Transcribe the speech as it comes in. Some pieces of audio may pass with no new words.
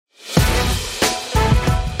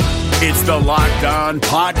It's the Locked On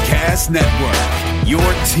Podcast Network, your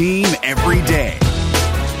team every day.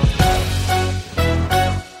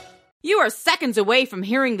 You are seconds away from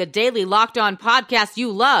hearing the daily Locked On podcast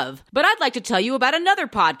you love, but I'd like to tell you about another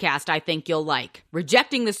podcast I think you'll like.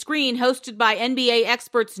 Rejecting the Screen, hosted by NBA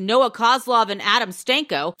experts Noah Kozlov and Adam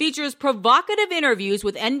Stanko, features provocative interviews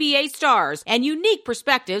with NBA stars and unique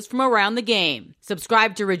perspectives from around the game.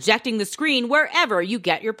 Subscribe to Rejecting the Screen wherever you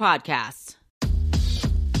get your podcasts.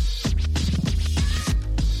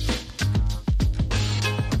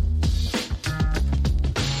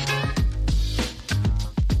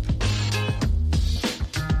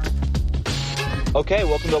 Okay,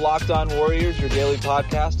 welcome to Locked On Warriors, your daily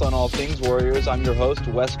podcast on all things Warriors. I'm your host,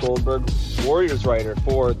 Wes Goldberg, Warriors writer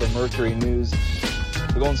for the Mercury News.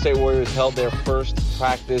 The Golden State Warriors held their first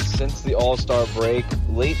practice since the All-Star break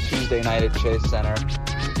late Tuesday night at Chase Center.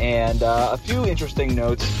 And a few interesting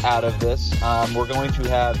notes out of this. We're going to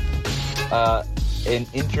have an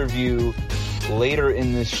interview later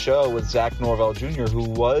in this show with Zach Norvell Jr., who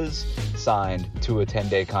was signed to a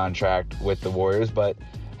 10-day contract with the Warriors, but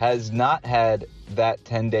has not had that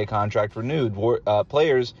 10-day contract renewed.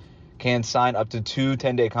 Players can sign up to 2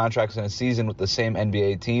 10-day contracts in a season with the same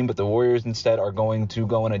NBA team, but the Warriors instead are going to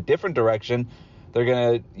go in a different direction. They're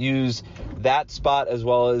going to use that spot as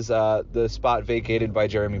well as the spot vacated by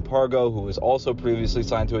Jeremy Pargo, who was also previously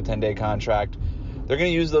signed to a 10-day contract. They're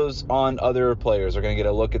going to use those on other players. They're going to get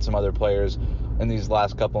a look at some other players in these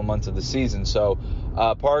last couple of months of the season. So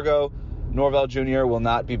Pargo, Norvell Jr. will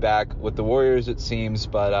not be back with the Warriors, it seems,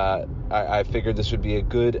 but I figured this would be a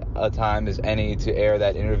good time as any to air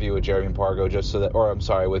that interview with Jeremy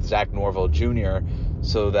Pargo, with Zach Norvell Jr.,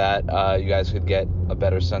 so that you guys could get a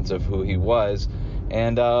better sense of who he was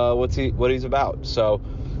and what he's about. So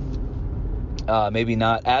maybe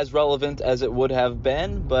not as relevant as it would have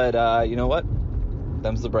been, but you know what?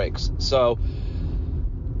 Them's the breaks. So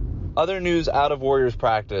other news out of Warriors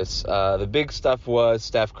practice, the big stuff was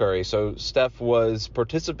Steph Curry. So Steph was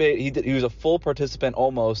he was a full participant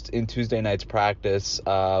almost in Tuesday night's practice,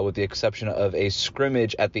 with the exception of a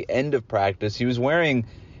scrimmage at the end of practice. He was wearing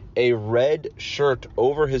a red shirt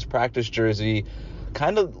over his practice jersey,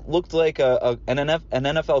 kind of looked like an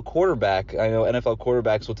NFL quarterback. I know NFL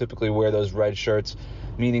quarterbacks will typically wear those red shirts,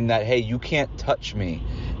 meaning that, hey, you can't touch me.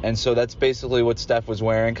 And so that's basically what Steph was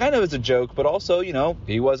wearing, kind of as a joke, but also,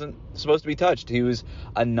 he wasn't supposed to be touched. He was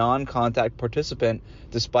a non-contact participant,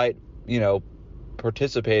 despite,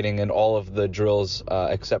 participating in all of the drills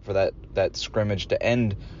except for that scrimmage to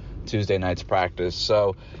end Tuesday night's practice.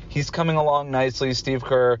 So he's coming along nicely. Steve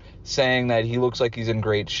Kerr saying that he looks like he's in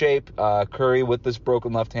great shape. Curry, with this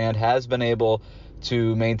broken left hand, has been able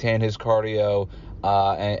to maintain his cardio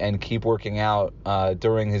and keep working out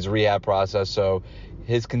during his rehab process. So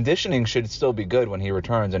his conditioning should still be good when he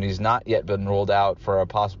returns, and he's not yet been ruled out for a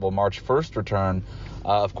possible March 1st return.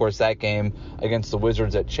 Of course, that game against the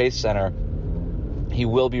Wizards at Chase Center, he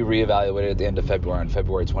will be reevaluated at the end of February, on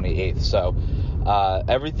February 28th. So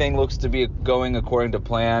everything looks to be going according to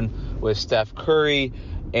plan with Steph Curry.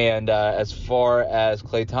 And as far as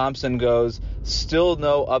Klay Thompson goes, still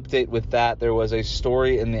no update with that. There was a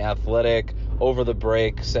story in The Athletic over the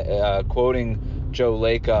break quoting Joe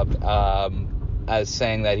Lacob as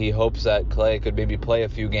saying that he hopes that Klay could maybe play a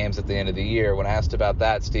few games at the end of the year. When asked about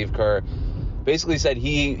that, Steve Kerr basically said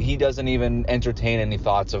he doesn't even entertain any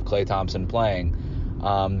thoughts of Klay Thompson playing.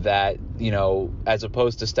 That, as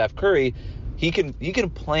opposed to Steph Curry, he can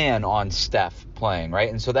plan on Steph playing, right?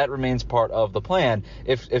 And so that remains part of the plan.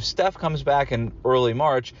 If Steph comes back in early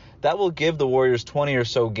March, that will give the Warriors 20 or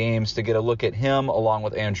so games to get a look at him, along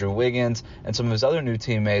with Andrew Wiggins and some of his other new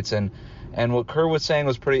teammates. And what Kerr was saying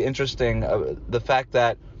was pretty interesting, the fact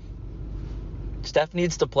that Steph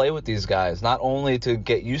needs to play with these guys, not only to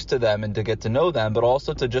get used to them and to get to know them, but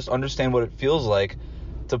also to just understand what it feels like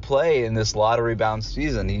to play in this lottery-bound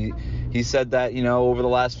season. He said that, over the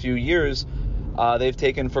last few years, they've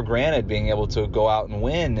taken for granted being able to go out and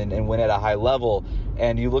win and win at a high level.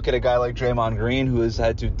 And you look at a guy like Draymond Green, who has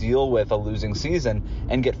had to deal with a losing season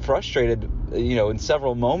and get frustrated, in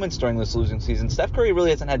several moments during this losing season. Steph Curry really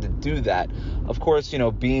hasn't had to do that. Of course,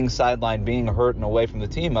 being sidelined, being hurt and away from the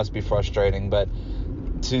team must be frustrating, but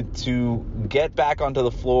to get back onto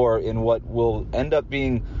the floor in what will end up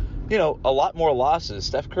being, a lot more losses.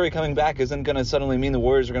 Steph Curry coming back isn't going to suddenly mean the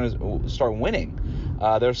Warriors are going to start winning.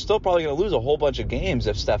 They're still probably going to lose a whole bunch of games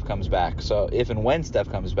if Steph comes back. So if and when Steph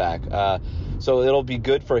comes back. So it'll be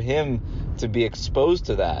good for him to be exposed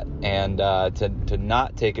to that and to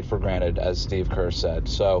not take it for granted, as Steve Kerr said.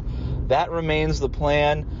 So that remains the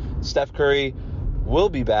plan. Steph Curry will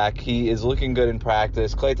be back. He is looking good in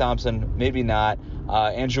practice. Klay Thompson, maybe not.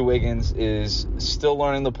 Andrew Wiggins is still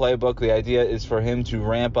learning the playbook. The idea is for him to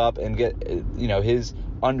ramp up and get, his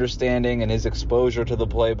understanding and his exposure to the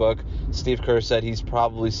playbook. Steve Kerr said he's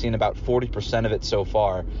probably seen about 40% of it so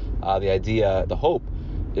far. The hope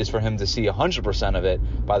is for him to see 100% of it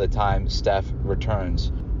by the time Steph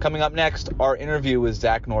returns. Coming up next, our interview with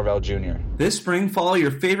Zach Norvell Jr. This spring, follow your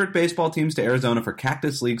favorite baseball teams to Arizona for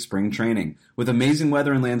Cactus League spring training. With amazing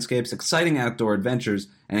weather and landscapes, exciting outdoor adventures,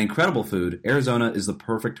 and incredible food, Arizona is the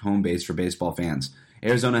perfect home base for baseball fans.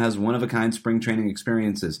 Arizona has one-of-a-kind spring training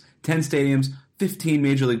experiences, 10 stadiums, 15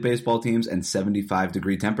 Major League Baseball teams, and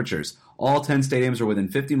 75-degree temperatures. All 10 stadiums are within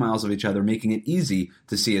 50 miles of each other, making it easy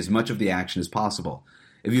to see as much of the action as possible.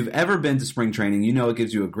 If you've ever been to spring training, you know it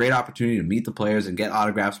gives you a great opportunity to meet the players and get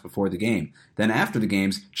autographs before the game. Then after the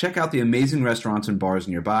games, check out the amazing restaurants and bars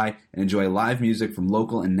nearby and enjoy live music from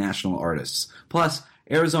local and national artists. Plus,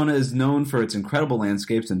 Arizona is known for its incredible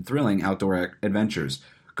landscapes and thrilling outdoor adventures.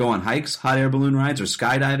 Go on hikes, hot air balloon rides, or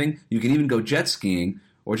skydiving. You can even go jet skiing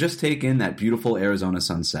or just take in that beautiful Arizona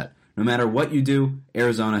sunset. No matter what you do,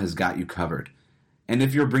 Arizona has got you covered. And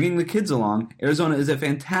if you're bringing the kids along, Arizona is a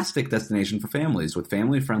fantastic destination for families with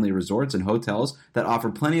family-friendly resorts and hotels that offer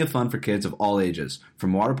plenty of fun for kids of all ages,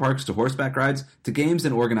 from water parks to horseback rides to games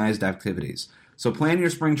and organized activities. So plan your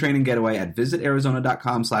spring training getaway at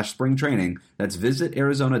visitarizona.com/springtraining. That's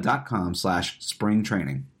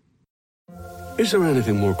visitarizona.com/springtraining. Is there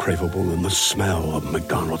anything more craveable than the smell of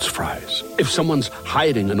McDonald's fries? If someone's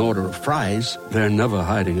hiding an order of fries, they're never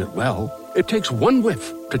hiding it well. It takes one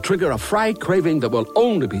whiff to trigger a fry craving that will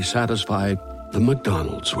only be satisfied the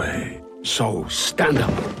McDonald's way. So stand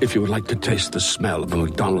up if you would like to taste the smell of a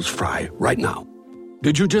McDonald's fry right now.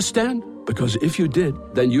 Did you just stand? Because if you did,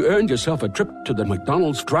 then you earned yourself a trip to the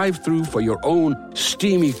McDonald's drive-thru for your own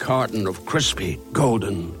steamy carton of crispy,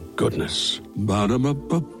 golden goodness.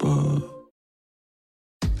 Ba-da-ba-ba-ba.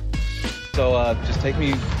 So just take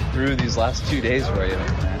me through these last 2 days for you,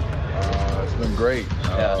 man. It's been great.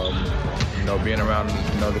 Being around,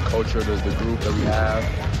 the culture, the group that we have,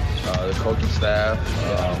 the coaching staff,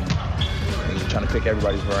 and trying to pick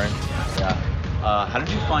everybody's brain. Yeah. How did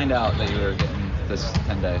you find out that you were getting this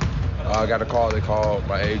 10-day? I got a call. They called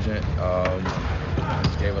my agent.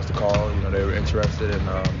 Just gave us the call. They were interested and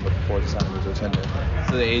looking forward to signing me to a 10-day.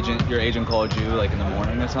 So your agent called you like in the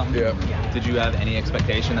morning or something? Yeah. Did you have any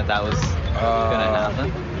expectation that was gonna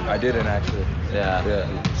happen? I didn't actually. Yeah.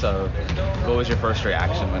 So, what was your first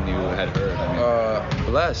reaction when you had heard?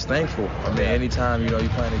 Blessed, thankful. Anytime you're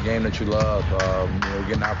playing a game that you love,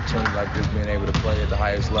 getting an opportunity like this, being able to play at the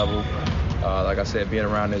highest level. Like I said, being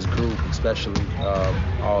around this group, especially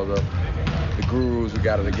all the gurus we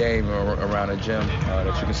got of the game around the gym that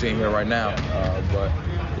you can see in here right now. But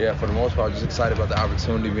yeah, for the most part, just excited about the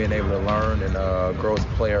opportunity, being able to learn and grow as a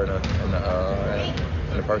player and a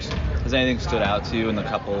person. Has anything stood out to you in the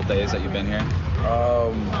couple of days that you've been here?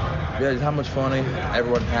 Just how much fun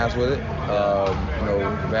everyone has with it.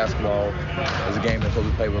 Basketball is a game that's supposed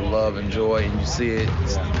to be played with love and joy, and you see it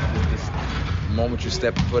this moment you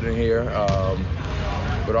step your foot in here.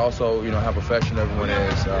 But also, how professional everyone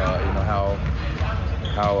is.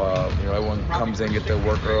 How everyone comes in, get their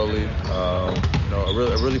work early. A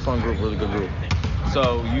really fun group, really good group.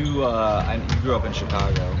 So you grew up in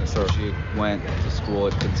Chicago. So you went to school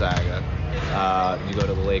at Gonzaga. You go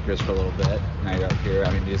to the Lakers for a little bit. Now you're up here.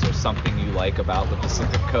 Is there something you like about the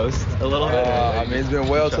Pacific Coast a little bit? It's been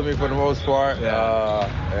well to me for the most part. Yeah.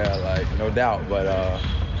 No doubt. But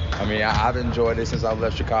I've enjoyed it since I've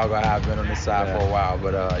left Chicago. I have been on this side for a while.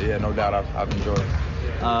 But no doubt I've enjoyed it.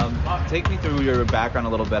 Take me through your background a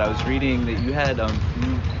little bit. I was reading that you had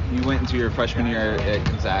you went into your freshman year at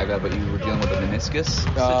Gonzaga, but you were dealing with a meniscus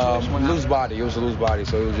situation. Loose body. It was a loose body,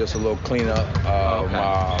 so it was just a little cleanup.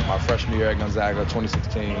 My freshman year at Gonzaga,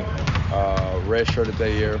 2016, redshirted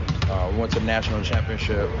that year. We went to the national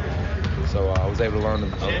championship, so I was able to learn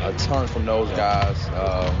a ton from those guys.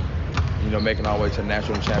 Making our way to the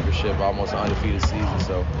national championship, almost an undefeated season.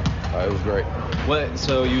 So it was great.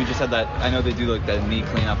 So you just had that? I know they do like that knee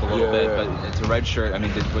cleanup a little bit, but it's a red shirt.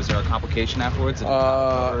 Was there a complication afterwards? It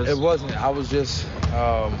wasn't. I was just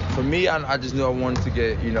for me. I just knew I wanted to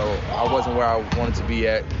get. I wasn't where I wanted to be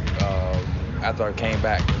at after I came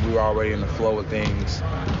back. We were already in the flow of things.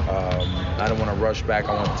 I didn't want to rush back.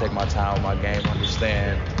 I wanted to take my time with my game,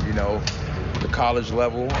 understand. The college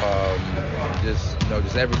level, just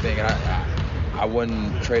everything, and I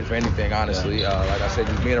wouldn't trade for anything, honestly. Like I said,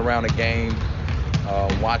 just being around the game,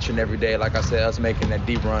 watching every day. Like I said, us making that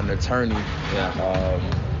deep run to tourney.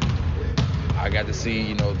 I got to see,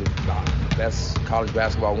 you know, the best college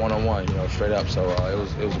basketball one-on-one, you know, straight up. So it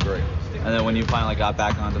was great. And then when you finally got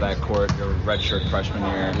back onto that court, your redshirt freshman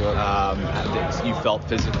year, you felt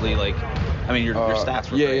physically like, I mean, your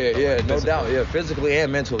stats were great. Yeah, no doubt. Yeah, physically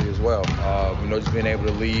and mentally as well. You know, just being able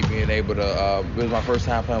to lead, being able to, it was my first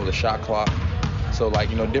time playing with a shot clock. So,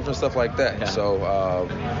 like, you know, different stuff like that. Yeah. So,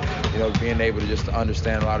 you know, being able to just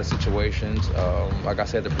understand a lot of situations. Like I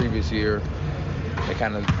said, the previous year, it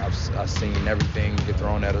kind of I've seen everything get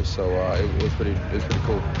thrown at us. So it was pretty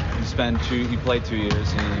cool. You played 2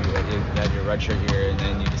 years, and you had your redshirt year, and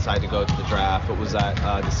then you decided to go to the draft. What was that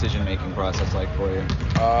decision-making process like for you?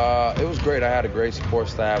 It was great. I had a great support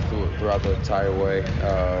staff throughout the entire way.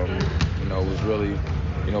 You know, it was really,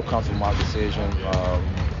 you know, comfortable with my decision.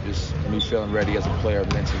 Just me feeling ready as a player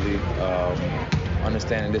mentally,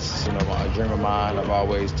 understanding this is, you know, a dream of mine. I've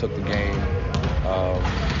always took the game,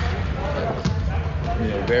 you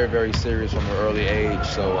know, very, very serious from an early age.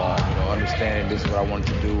 So, you know, understanding this is what I wanted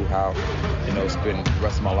to do, how, you know, spend the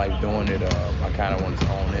rest of my life doing it, I kind of wanted to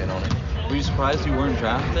hone in on it. Were you surprised you weren't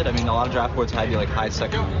drafted? I mean, a lot of draft boards had you like high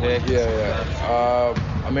second pick. Yeah.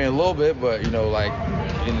 I mean, a little bit, but, you know, like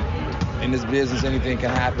in this business, anything can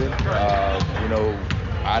happen. You know,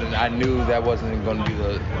 I knew that wasn't going to be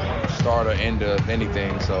the start or end of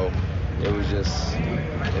anything, so it was just,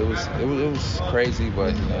 it was crazy,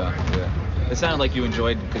 but, you know, yeah. It sounded like you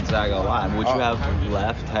enjoyed Gonzaga a lot. Would you have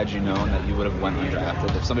left had you known that you would have went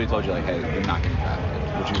undrafted? If somebody told you, like, hey, you're not getting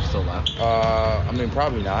drafted, would you have still left? I mean,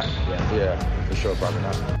 probably not. Yeah, for sure, probably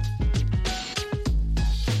not.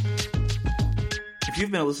 If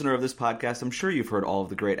you've been a listener of this podcast, I'm sure you've heard all of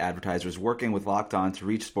the great advertisers working with Locked On to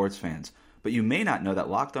reach sports fans. But you may not know that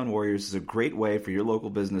Locked On Warriors is a great way for your local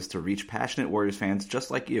business to reach passionate Warriors fans just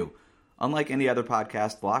like you. Unlike any other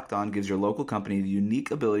podcast, Locked On gives your local company the unique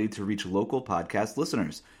ability to reach local podcast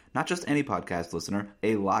listeners. Not just any podcast listener,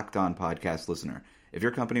 a Locked On podcast listener. If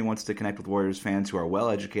your company wants to connect with Warriors fans who are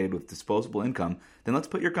well-educated with disposable income, then let's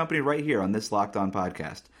put your company right here on this Locked On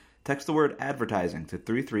podcast. Text the word advertising to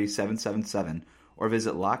 33777 or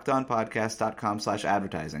visit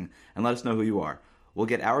lockedonpodcast.com/advertising and let us know who you are. We'll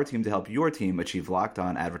get our team to help your team achieve Locked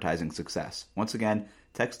On advertising success. Once again,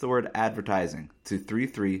 text the word advertising to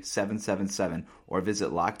 33777 or visit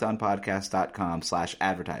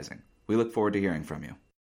lockedonpodcast.com/advertising. We look forward to hearing from you.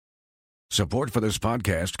 Support for this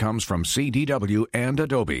podcast comes from CDW and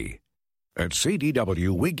Adobe. At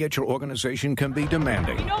CDW, we get your organization can be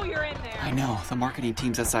demanding. We know you're in there. I know. The marketing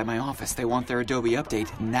team's outside my office. They want their Adobe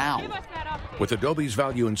update now. With Adobe's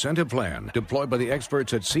value incentive plan, deployed by the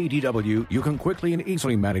experts at CDW, you can quickly and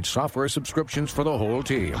easily manage software subscriptions for the whole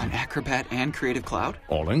team. On Acrobat and Creative Cloud?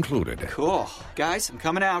 All included. Cool. Guys, I'm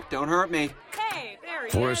coming out. Don't hurt me. Hey, there he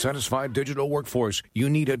is. For a satisfied digital workforce, you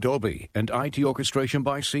need Adobe and IT orchestration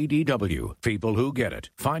by CDW. People who get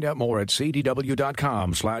it. Find out more at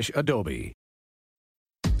cdw.com/Adobe.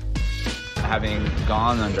 Having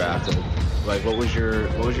gone undrafted, like, what was your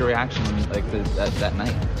reaction like that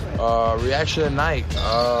night? Reaction at night.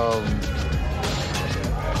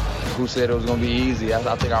 Who said it was gonna be easy? I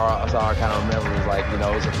think that's all I kind of remember was, like, you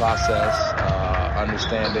know, it was a process.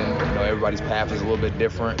 Understanding, you know, everybody's path is a little bit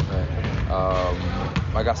different.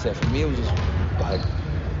 Like I said, for me, it was just like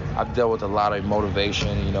I've dealt with a lot of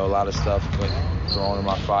motivation. You know, a lot of stuff went thrown in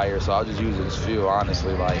my fire. So I'll just use it as fuel,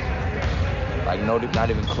 honestly. Like no, not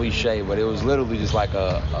even cliche, but it was literally just like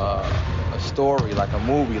a story, like a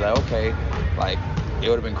movie. Like, okay, like it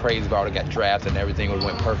would have been crazy if I would have got drafted and everything would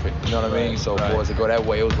have went perfect. You know what I mean? So for us to go that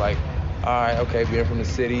way, it was like, all right, okay, being from the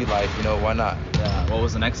city, like, you know, why not? Yeah. What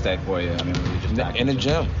was the next day for you? I mean, were you just back in the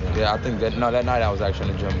gym? Yeah, I think that night I was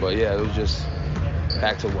actually in the gym, but yeah, it was just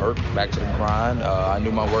back to work, back to the grind. I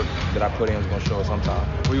knew my work that I put in was going to show sometime.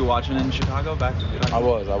 Were you watching in Chicago back? I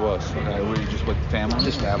was. Okay. Were you just with family?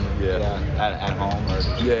 Just family, yeah. At home or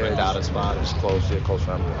rent out a spot? Just close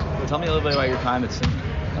family. Tell me a little bit about your time at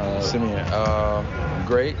Simeon.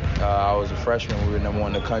 Great. I was a freshman. We were #1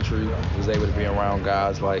 in the country. Was able to be around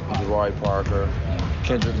guys like Jabari Parker,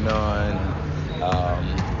 Kendrick Nunn.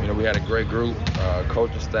 You know, we had a great group.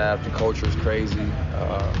 Coaching staff, the culture is crazy.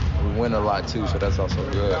 We win a lot too, so that's also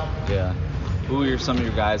good. Yeah. Who were some of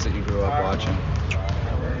your guys that you grew up watching?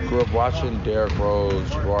 Grew up watching Derrick Rose,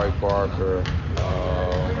 Jabari Parker.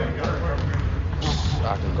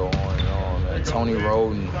 I can go on and on. Tony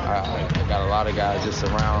Roden. I got a lot of guys just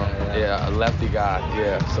around. Yeah, a lefty guy.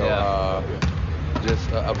 Yeah. So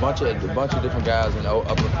just a bunch of different guys in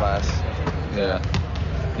upper class. Yeah.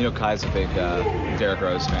 You know, Kai's a big Derrick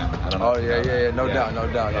Rose fan. I don't know. Oh, yeah. No doubt.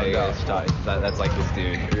 That's like his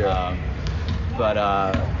dude. Yeah.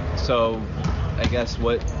 So I guess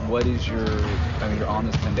what is your, I mean, you're on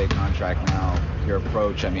this 10-day contract now, your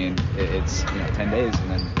approach, I mean, it's 10 days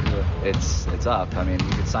and then it's up. I mean, you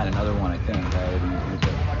could sign another one, I think, right?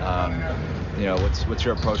 What's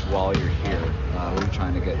your approach while you're here? What are you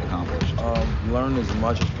trying to get accomplished? Learn as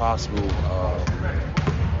much as possible.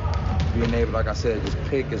 Being able, like I said, just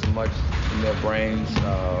pick as much in their brains,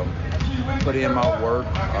 put in my work,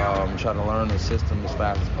 try to learn the system as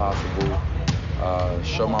fast as possible,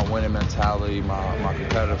 show my winning mentality, my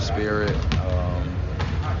competitive spirit,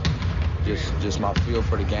 just my feel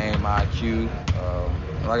for the game, my IQ.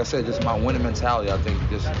 Like I said, just my winning mentality. I think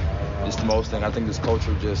just the most thing. I think this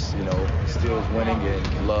culture just instills winning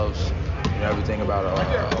and loves everything about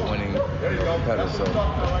a winning competitor. So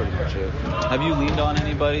that's pretty much it. Have you leaned on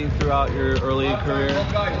anybody throughout your early career,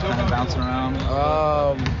 kind of bouncing around?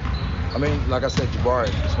 I mean, like I said, Jabari,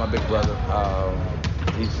 he's my big brother.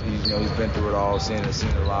 He's been through it all, seen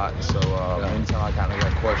a lot. So anytime I kind of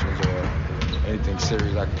got questions or anything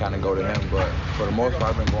serious, I can kind of go to him. But for the most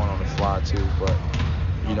part, I've been going on the fly too. But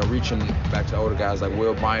reaching back to older guys like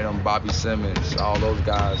Will Bynum, Bobby Simmons, all those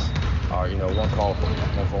guys are one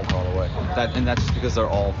phone call away. That's just because they're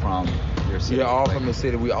all from your city. Yeah, all from the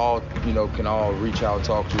city. We all can all reach out and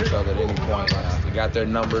talk to each other at any point. We got their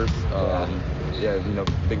numbers.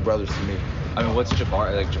 Big brothers to me. I mean, what's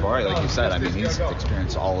Jabari? Like you said, I mean, he's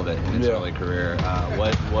experienced all of it in his early career.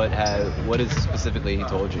 What is specifically he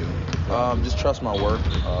told you? Just trust my work.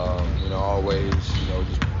 Always,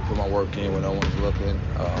 just put my work in when no one's looking.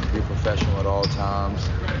 Be professional at all times.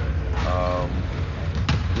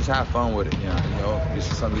 Just have fun with it.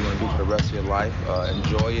 This is something you want to do for the rest of your life.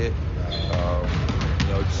 Enjoy it.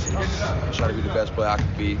 Just try to be the best player I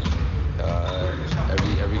can be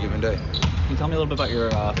every given day. Can you tell me a little bit about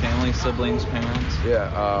your family, siblings, parents?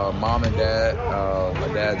 Yeah, mom and dad.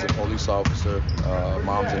 My dad's a police officer.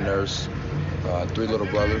 Mom's a nurse. 3 little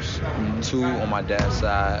brothers. 2 on my dad's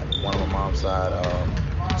side, 1 on my mom's side.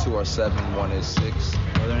 2 are 7, 1 is 6.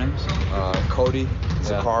 What are their names? Cody,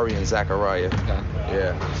 Zachary, and Zachariah. Okay.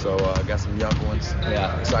 Yeah, so I got some young ones.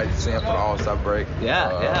 Yeah. Excited to see them for the All-Star break.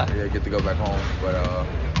 Yeah. Get to go back home. But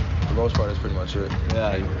for the most part, that's pretty much it.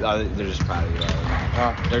 Yeah, they're just proud of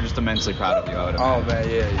you. They're just immensely proud of you. I would imagine. Oh man,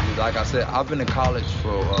 yeah. Like I said, I've been in college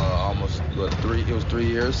for almost 3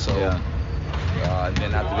 years. So, and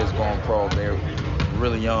then after this, going pro, they were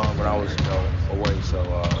really young when I was away. So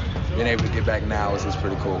being able to get back now is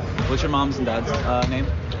pretty cool. What's your mom's and dad's name?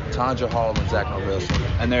 Tanja Hall and Zach Norvell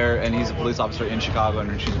Jr. And he's a police officer in Chicago,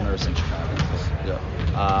 and she's a nurse in Chicago.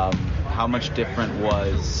 Yeah. How much different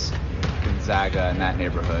was Gonzaga in that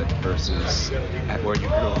neighborhood versus where you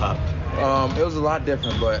grew up? It was a lot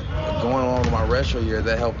different, but going along with my retro year,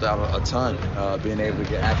 that helped out a ton. Being able to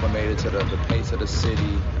get acclimated to the pace of the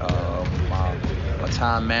city, my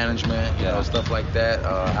time management, stuff like that.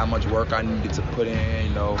 How much work I needed to put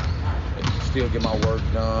in, still get my work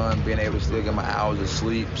done, being able to still get my hours of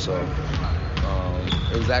sleep. So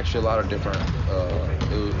it was actually a lot of different.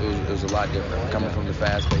 It was a lot different coming from the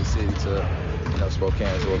fast-paced city to Spokane.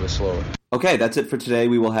 It's a little bit slower. Okay, that's it for today.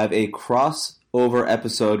 We will have a crossover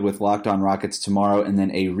episode with Locked On Rockets tomorrow, and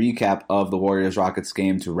then a recap of the Warriors-Rockets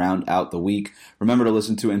game to round out the week. Remember to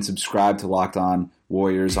listen to and subscribe to Locked On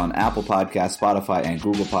Warriors on Apple Podcasts, Spotify, and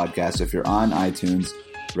Google Podcasts. If you're on iTunes,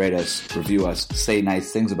 rate us, review us, say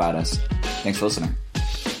nice things about us. Thanks for listening.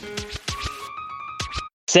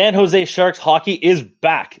 San Jose Sharks hockey is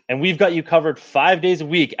back, and we've got you covered 5 days a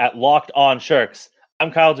week at Locked On Sharks.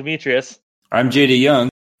 I'm Kyle Demetrius. I'm JD Young.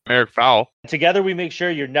 I'm Eric Fowl. Together we make sure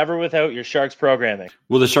you're never without your Sharks programming.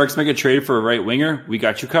 Will the Sharks make a trade for a right winger? We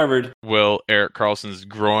got you covered. Will Erik Karlsson's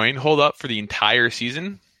groin hold up for the entire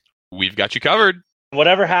season? We've got you covered.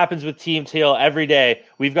 Whatever happens with Team Teal every day,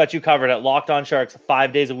 we've got you covered at Locked On Sharks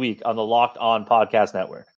 5 days a week on the Locked On Podcast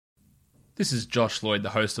Network. This is Josh Lloyd, the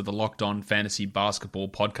host of the Locked On Fantasy Basketball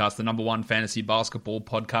Podcast, the number 1 fantasy basketball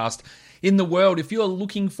podcast in the world. If you're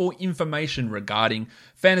looking for information regarding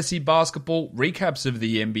fantasy basketball, recaps of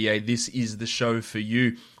the NBA, this is the show for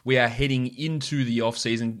you. We are heading into the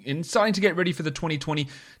off-season and starting to get ready for the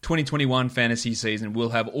 2020-2021 fantasy season. We'll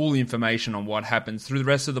have all the information on what happens through the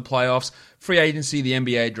rest of the playoffs, free agency, the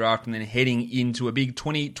NBA draft, and then heading into a big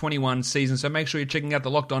 2021 season. So make sure you're checking out the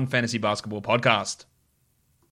Locked On Fantasy Basketball Podcast.